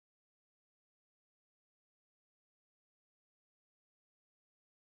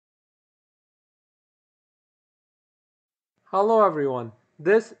Hello everyone,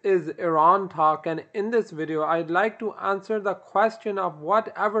 this is Iran Talk, and in this video I'd like to answer the question of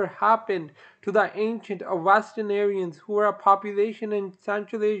whatever happened to the ancient Western Aryans who were a population in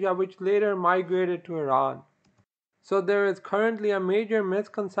Central Asia which later migrated to Iran. So there is currently a major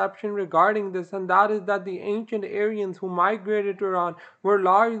misconception regarding this, and that is that the ancient Aryans who migrated to Iran were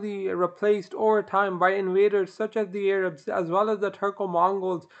largely replaced over time by invaders such as the Arabs as well as the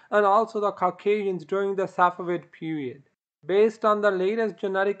Turco-Mongols and also the Caucasians during the Safavid period. Based on the latest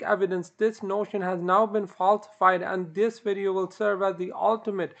genetic evidence, this notion has now been falsified, and this video will serve as the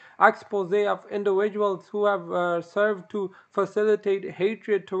ultimate expose of individuals who have served to facilitate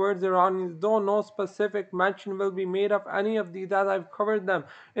hatred towards Iranians, though no specific mention will be made of any of these as I've covered them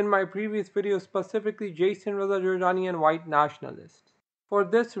in my previous video, specifically Jason Reza Jorjani and white nationalists. For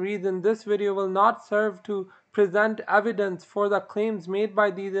this reason, this video will not serve to present evidence for the claims made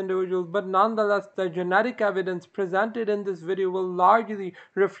by these individuals, but nonetheless the genetic evidence presented in this video will largely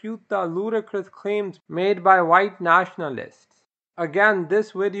refute the ludicrous claims made by white nationalists. Again,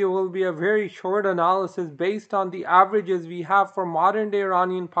 this video will be a very short analysis based on the averages we have for modern day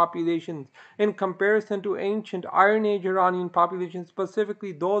Iranian populations in comparison to ancient Iron Age Iranian populations,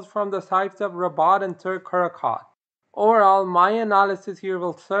 specifically those from the sites of Rabat and Sir-Karakat. Overall, my analysis here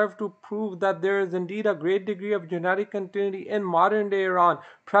will serve to prove that there is indeed a great degree of genetic continuity in modern-day Iran,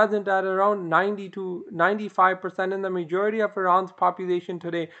 present at around 90 to 95% in the majority of Iran's population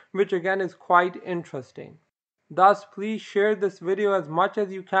today, which again is quite interesting. Thus, please share this video as much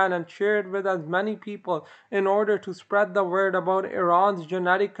as you can and share it with as many people in order to spread the word about Iran's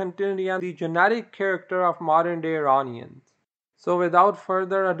genetic continuity and the genetic character of modern-day Iranians. So without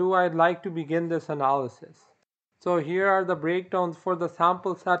further ado, I'd like to begin this analysis. So here are the breakdowns for the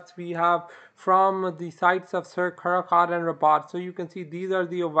sample sets we have from the sites of Sir Karakat and Rabat. So you can see these are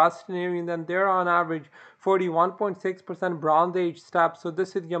the Western Aryans, and they're on average 41.6% Bronze Age steppes. So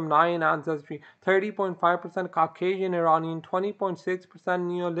this is Yamnayan ancestry, 30.5% Caucasian Iranian, 20.6%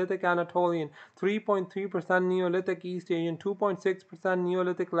 Neolithic Anatolian, 3.3% Neolithic East Asian, 2.6%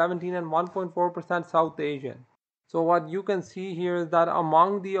 Neolithic Levantine, and 1.4% South Asian. So what you can see here is that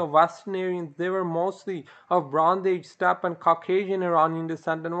among the Western Aryans, they were mostly of Bronze Age steppe and Caucasian Iranian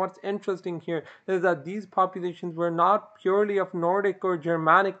descent. And what's interesting here is that these populations were not purely of Nordic or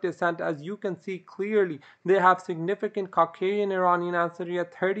Germanic descent. As you can see clearly, they have significant Caucasian Iranian ancestry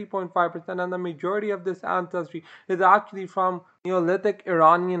at 30.5%, and the majority of this ancestry is actually from Neolithic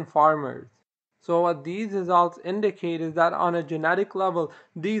Iranian farmers. So what these results indicate is that on a genetic level,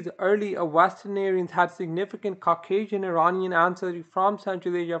 these early Western Aryans had significant Caucasian Iranian ancestry from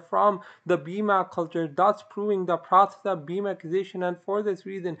Central Asia, from the Bima culture, thus proving the process of Bimacization, and for this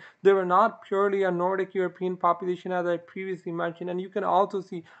reason, they were not purely a Nordic European population as I previously mentioned. And you can also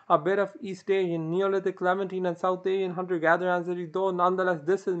see a bit of East Asian, Neolithic Levantine, and South Asian hunter-gatherer ancestry, though nonetheless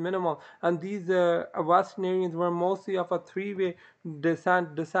this is minimal, and these Western Aryans were mostly of a three-way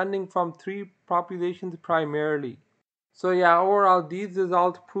descending from three populations primarily. So yeah, overall these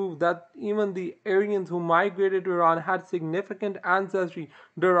results prove that even the Aryans who migrated to Iran had significant ancestry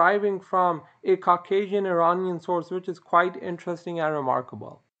deriving from a Caucasian Iranian source, which is quite interesting and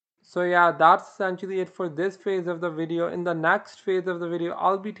remarkable. So yeah, that's essentially it for this phase of the video. In the next phase of the video,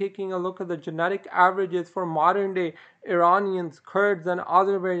 I'll be taking a look at the genetic averages for modern day Iranians, Kurds, and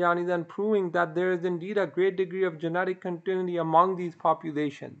Azerbaijanis, and proving that there is indeed a great degree of genetic continuity among these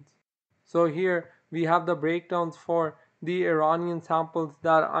populations. So here we have the breakdowns for the Iranian samples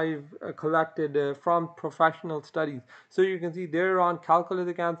that I've collected from professional studies. So you can see there on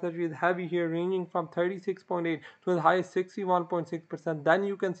Chalcolithic ancestry is heavy here, ranging from 36.8 to as high as 61.6%. Then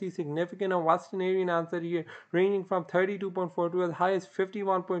you can see significant Western Aryan ancestry here, ranging from 32.4 to as high as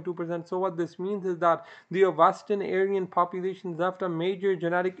 51.2%. So what this means is that the Western Aryan population left a major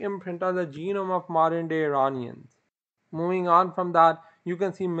genetic imprint on the genome of modern day Iranians. Moving on from that, you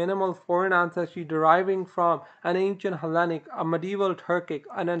can see minimal foreign ancestry deriving from an ancient Hellenic, a medieval Turkic,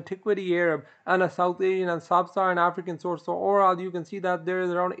 an antiquity Arab, and a South Asian and Sub-Saharan African source. So overall, you can see that there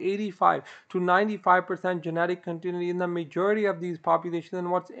is around 85 to 95% genetic continuity in the majority of these populations. And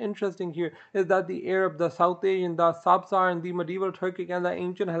what's interesting here is that the Arab, the South Asian, the Sub-Saharan, the medieval Turkic, and the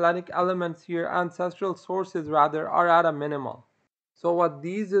ancient Hellenic elements here, ancestral sources rather, are at a minimal. So what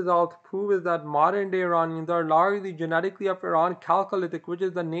these results prove is that modern day Iranians are largely genetically of Iran Chalcolithic, which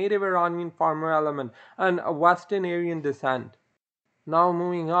is the native Iranian farmer element, and a Western Aryan descent. Now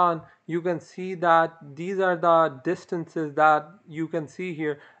moving on, you can see that these are the distances that you can see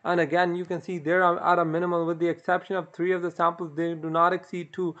here, and again you can see they're at a minimal, with the exception of 3 of the samples. They do not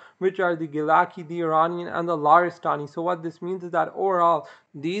exceed 2, which are the Gilaki, the Iranian, and the Laristani. So what this means is that overall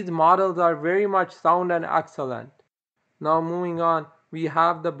these models are very much sound and excellent. Now moving on, we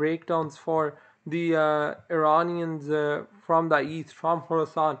have the breakdowns for the Iranians from the east, from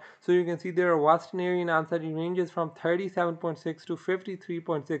Khorasan. So you can see their Western Aryan ancestry ranges from 37.6 to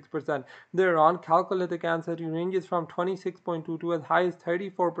 53.6%. Their Iran Chalcolithic ancestry ranges from 26.2 to as high as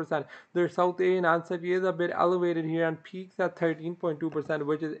 34%. Their South Asian ancestry is a bit elevated here and peaks at 13.2%,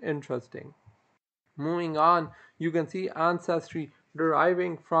 which is interesting. Moving on, you can see ancestry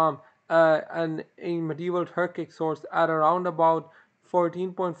deriving from a medieval Turkic source at around about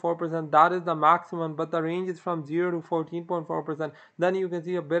 14.4%. That is the maximum, but the range is from 0 to 14.4%. Then you can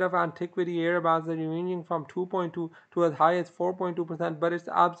see a bit of antiquity Arab ancestry ranging from 2.2 to as high as 4.2%, but it's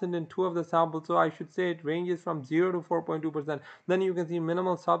absent in two of the samples, so I should say it ranges from 0 to 4.2%. Then you can see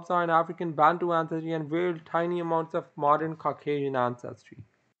minimal sub-Saharan African Bantu ancestry and very tiny amounts of modern Caucasian ancestry.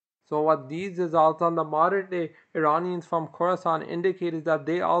 So what these results on the modern day Iranians from Khorasan indicate is that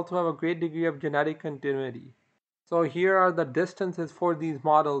they also have a great degree of genetic continuity. So here are the distances for these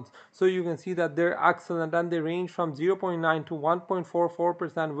models. So you can see that they're excellent and they range from 0.9 to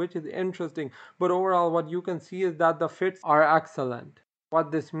 1.44%, which is interesting. But overall what you can see is that the fits are excellent.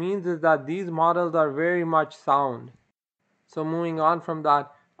 What this means is that these models are very much sound. So moving on from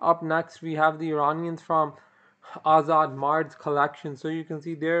that, up next we have the Iranians from Azad Mard's collection. So you can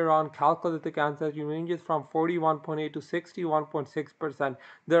see there on Chalcolithic ancestry ranges from 41.8 to 61.6%.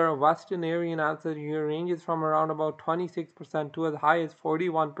 There are Western Aryan ancestry here ranges from around about 26% to as high as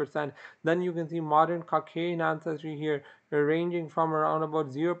 41%. Then you can see modern Caucasian ancestry here ranging from around about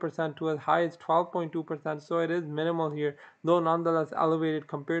 0% to as high as 12.2%. So it is minimal here, though nonetheless elevated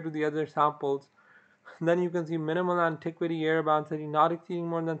compared to the other samples. Then you can see minimal antiquity Arab ancestry not exceeding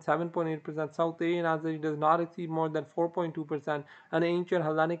more than 7.8%, South Asian ancestry does not exceed more than 4.2%, and ancient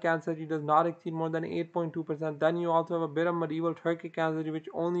Hellenic ancestry does not exceed more than 8.2%. Then you also have a bit of medieval Turkic ancestry which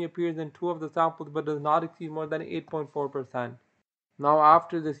only appears in two of the samples but does not exceed more than 8.4%. Now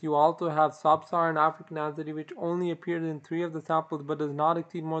after this you also have sub-Saharan African ancestry which only appears in 3 of the samples but does not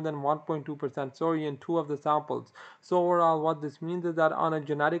exceed more than 1.2%, sorry, in 2 of the samples. So overall what this means is that on a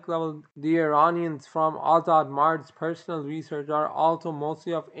genetic level the Iranians from Azad Mard's personal research are also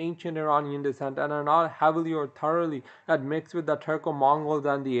mostly of ancient Iranian descent and are not heavily or thoroughly admixed with the Turco-Mongols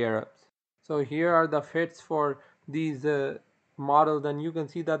and the Arabs. So here are the fits for these models, and you can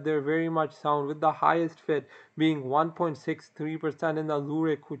see that they're very much sound, with the highest fit being 1.63% in the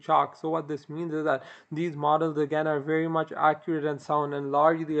Lure Kuchak. So what this means is that these models again are very much accurate and sound and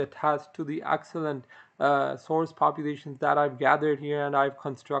largely attest to the excellent source populations that I've gathered here and I've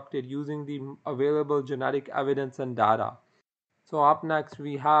constructed using the available genetic evidence and data. So up next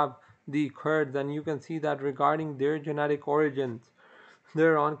we have the Kurds, and you can see that regarding their genetic origins,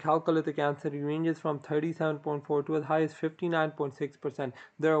 their on-Chalcolithic ancestry ranges from 37.4 to as high as 59.6%.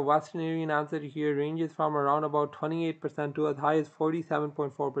 Their Western Aryan ancestry here ranges from around about 28% to as high as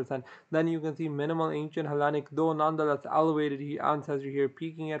 47.4%. Then you can see minimal ancient Hellenic, though nonetheless elevated ancestry here,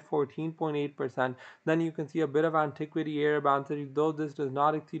 peaking at 14.8%. Then you can see a bit of antiquity Arab ancestry, though this does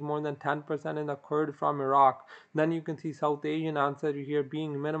not exceed more than 10% in the Kurd from Iraq. Then you can see South Asian ancestry here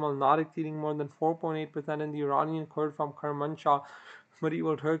being minimal, not exceeding more than 4.8% in the Iranian Kurd from Kermanshah.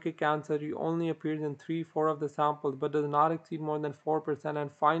 Medieval Turkic ancestry only appears in 3-4 of the samples but does not exceed more than 4%. And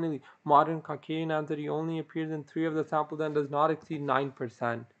finally, modern Caucasian ancestry only appears in 3 of the samples and does not exceed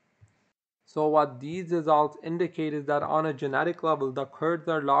 9%. So what these results indicate is that on a genetic level, the Kurds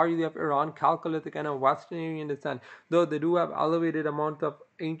are largely of Iran Chalcolithic and of Western Aryan descent, though they do have elevated amounts of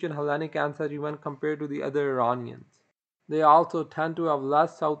ancient Hellenic ancestry when compared to the other Iranians. They also tend to have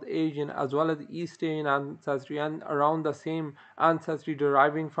less South Asian as well as East Asian ancestry and around the same ancestry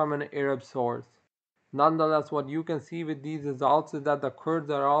deriving from an Arab source. Nonetheless, what you can see with these results is that the Kurds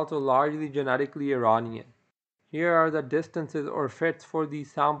are also largely genetically Iranian. Here are the distances or fits for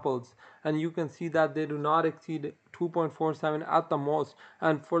these samples, and you can see that they do not exceed 2.47 at the most,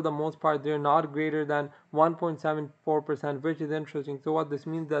 and for the most part they are not greater than 1.74%, which is interesting. So what this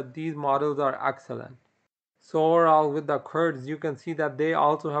means that these models are excellent. So overall with the Kurds, you can see that they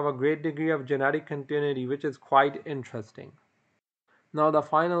also have a great degree of genetic continuity, which is quite interesting. Now the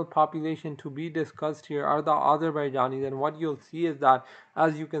final population to be discussed here are the Azerbaijanis, and what you'll see is that,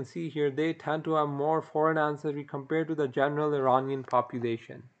 as you can see here, they tend to have more foreign ancestry compared to the general Iranian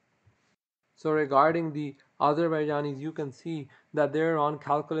population. So regarding the Azerbaijanis, you can see that their Iran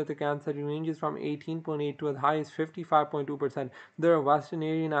Chalcolithic ancestry ranges from 18.8 to as high as 55.2%. Their Western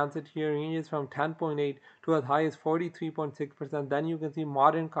Aryan ancestry ranges from 10.8 to as high as 43.6%. Then you can see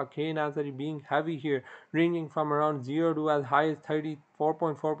modern Caucasian ancestry being heavy here, ranging from around 0 to as high as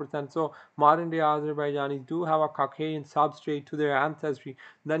 34.4%. So modern day Azerbaijanis do have a Caucasian substrate to their ancestry.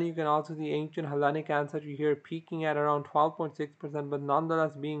 Then you can also see ancient Hellenic ancestry here peaking at around 12.6%, but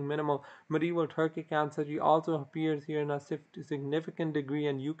nonetheless being minimal. Medieval Turkic ancestry also appears here in a significant degree,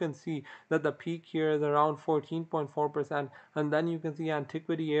 and you can see that the peak here is around 14.4%, and then you can see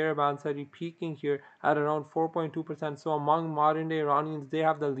Antiquity Arab ancestry peaking here at around 4.2%. So among modern day Iranians, they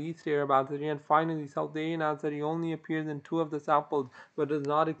have the least Arab ancestry. And finally, South Asian ancestry only appears in 2 of the samples, but does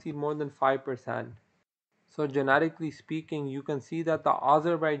not exceed more than 5%. So genetically speaking, you can see that the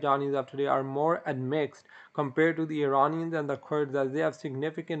Azerbaijanis of today are more admixed compared to the Iranians and the Kurds, as they have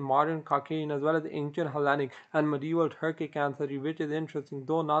significant modern Caucasian as well as ancient Hellenic and medieval Turkic ancestry, which is interesting.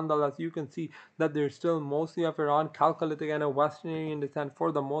 Though nonetheless, you can see that they're still mostly of Iran Chalcolithic and a Western Aryan descent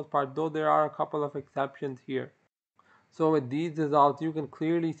for the most part, though there are a couple of exceptions here. So with these results, you can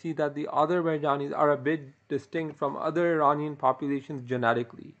clearly see that the Azerbaijanis are a bit distinct from other Iranian populations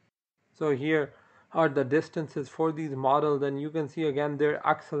genetically. So here are the distances for these models, and you can see again they're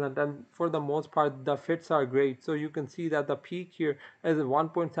excellent, and for the most part the fits are great. So you can see that the peak here is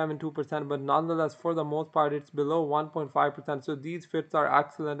 1.72%, but nonetheless for the most part it's below 1.5%. So these fits are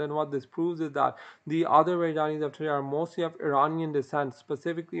excellent, and what this proves is that the other Azerbaijanis of today are mostly of Iranian descent,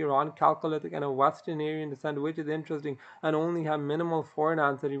 specifically Iran Chalcolithic and a Western Aryan descent, which is interesting, and only have minimal foreign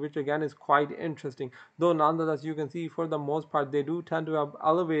ancestry, which again is quite interesting. Though nonetheless you can see for the most part they do tend to have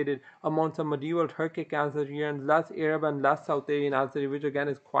elevated amounts of medieval Turkic ancestry and less Arab and less South Asian ancestry, which again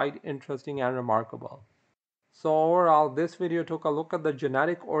is quite interesting and remarkable. So overall, this video took a look at the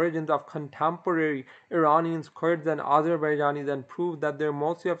genetic origins of contemporary Iranians, Kurds, and Azerbaijanis, and proved that they're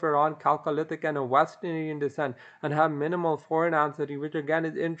mostly of Iran Chalcolithic and a Western Aryan descent and have minimal foreign ancestry, which again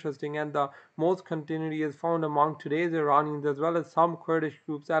is interesting, and the most continuity is found among today's Iranians as well as some Kurdish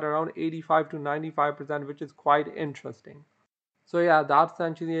groups at around 85 to 95%, which is quite interesting. So yeah, that's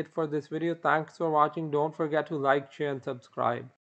essentially it for this video. Thanks for watching. Don't forget to like, share, and subscribe.